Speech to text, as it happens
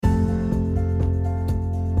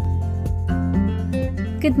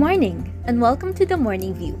Good morning, and welcome to the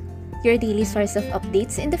Morning View, your daily source of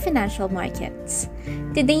updates in the financial markets.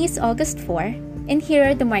 Today is August 4, and here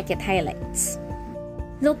are the market highlights.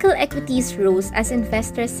 Local equities rose as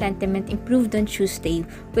investor sentiment improved on Tuesday,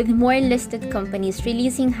 with more listed companies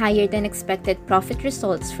releasing higher than expected profit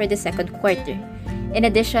results for the second quarter. In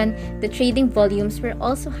addition, the trading volumes were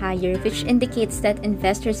also higher, which indicates that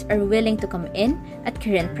investors are willing to come in at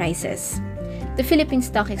current prices. The Philippine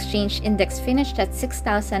Stock Exchange Index finished at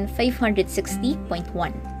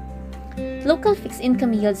 6,560.1. Local fixed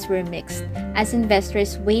income yields were mixed as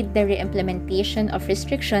investors weighed the re-implementation of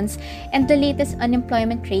restrictions and the latest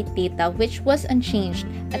unemployment rate data, which was unchanged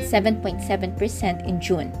at 7.7% in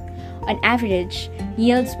June. On average,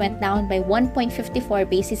 yields went down by 1.54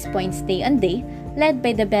 basis points day on day, led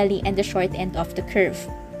by the belly and the short end of the curve.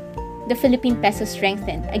 The Philippine peso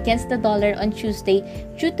strengthened against the dollar on Tuesday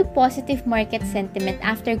due to positive market sentiment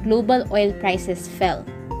after global oil prices fell.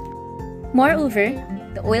 Moreover,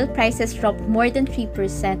 the oil prices dropped more than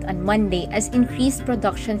 3% on Monday as increased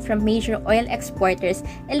production from major oil exporters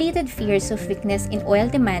allayed fears of weakness in oil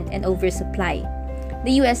demand and oversupply.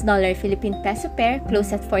 The US dollar-Philippine peso pair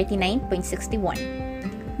closed at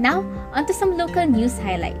 49.61. Now, onto some local news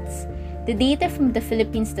highlights. The data from the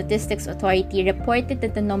Philippine Statistics Authority reported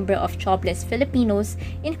that the number of jobless Filipinos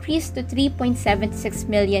increased to 3.76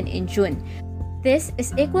 million in June. This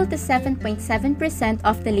is equal to 7.7%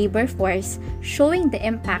 of the labor force, showing the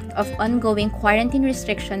impact of ongoing quarantine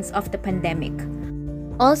restrictions of the pandemic.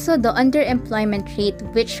 Also, the underemployment rate,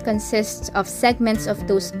 which consists of segments of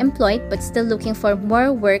those employed but still looking for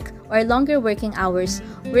more work or longer working hours,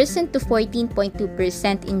 worsened to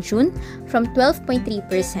 14.2% in June from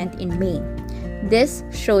 12.3% in May. This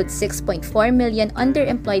showed 6.4 million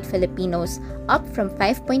underemployed Filipinos, up from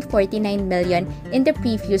 5.49 million in the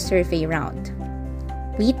previous survey round.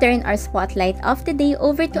 We turn our spotlight of the day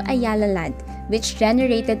over to Ayala Land, which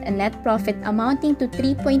generated a net profit amounting to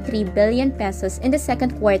 3.3 billion pesos in the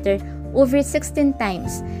second quarter, over 16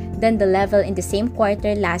 times than the level in the same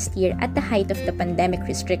quarter last year at the height of the pandemic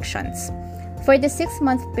restrictions. For the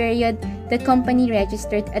 6-month period, the company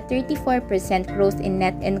registered a 34% growth in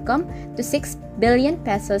net income to 6 billion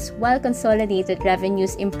pesos, while consolidated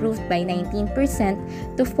revenues improved by 19%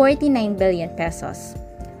 to 49 billion pesos.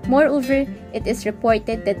 Moreover, it is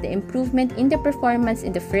reported that the improvement in the performance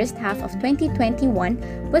in the first half of 2021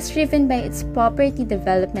 was driven by its property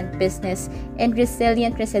development business and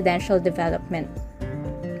resilient residential development.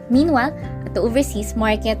 Meanwhile, at the overseas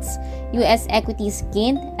markets, U.S. equities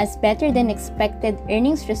gained as better-than-expected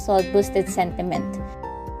earnings result boosted sentiment.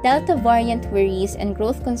 Delta variant worries and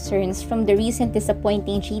growth concerns from the recent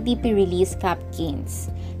disappointing GDP release capped gains.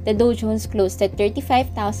 The Dow Jones closed at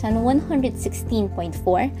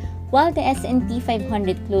 35,116.4, while the S&P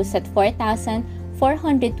 500 closed at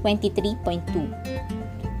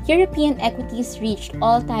 4,423.2. European equities reached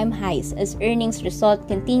all-time highs as earnings result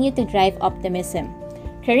continued to drive optimism.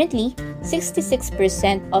 Currently,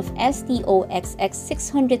 66% of STOXX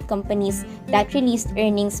 600 companies that released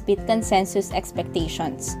earnings beat consensus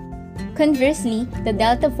expectations. Conversely, the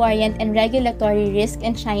Delta variant and regulatory risk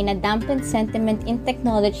in China dampened sentiment in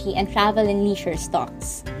technology and travel and leisure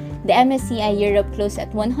stocks. The MSCI Europe closed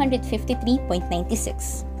at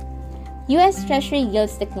 153.96. U.S. Treasury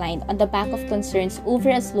yields declined on the back of concerns over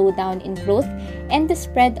a slowdown in growth and the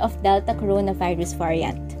spread of Delta coronavirus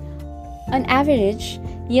variant. On average,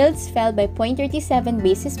 yields fell by 0.37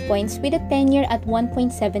 basis points with a 10-year at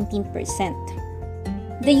 1.17%.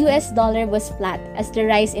 The US dollar was flat as the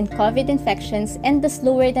rise in COVID infections and the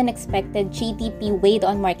slower-than-expected GDP weighed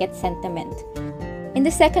on market sentiment. In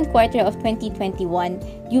the second quarter of 2021,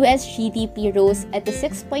 US GDP rose at a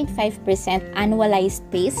 6.5% annualized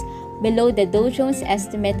pace, below the Dow Jones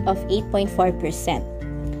estimate of 8.4%.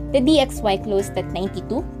 The DXY closed at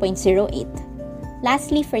 92.08.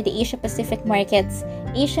 Lastly, for the Asia-Pacific markets,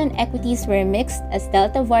 Asian equities were mixed as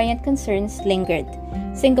Delta variant concerns lingered.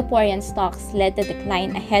 Singaporean stocks led the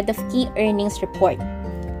decline ahead of key earnings report.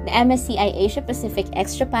 The MSCI Asia-Pacific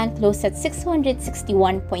ex-Japan closed at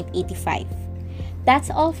 661.85.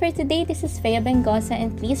 That's all for today. This is Fea Bengosa,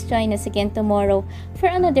 and please join us again tomorrow for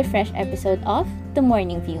another fresh episode of The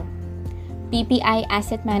Morning View. BPI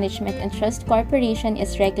Asset Management and Trust Corporation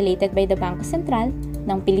is regulated by the Bangko Sentral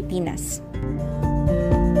ng Pilipinas.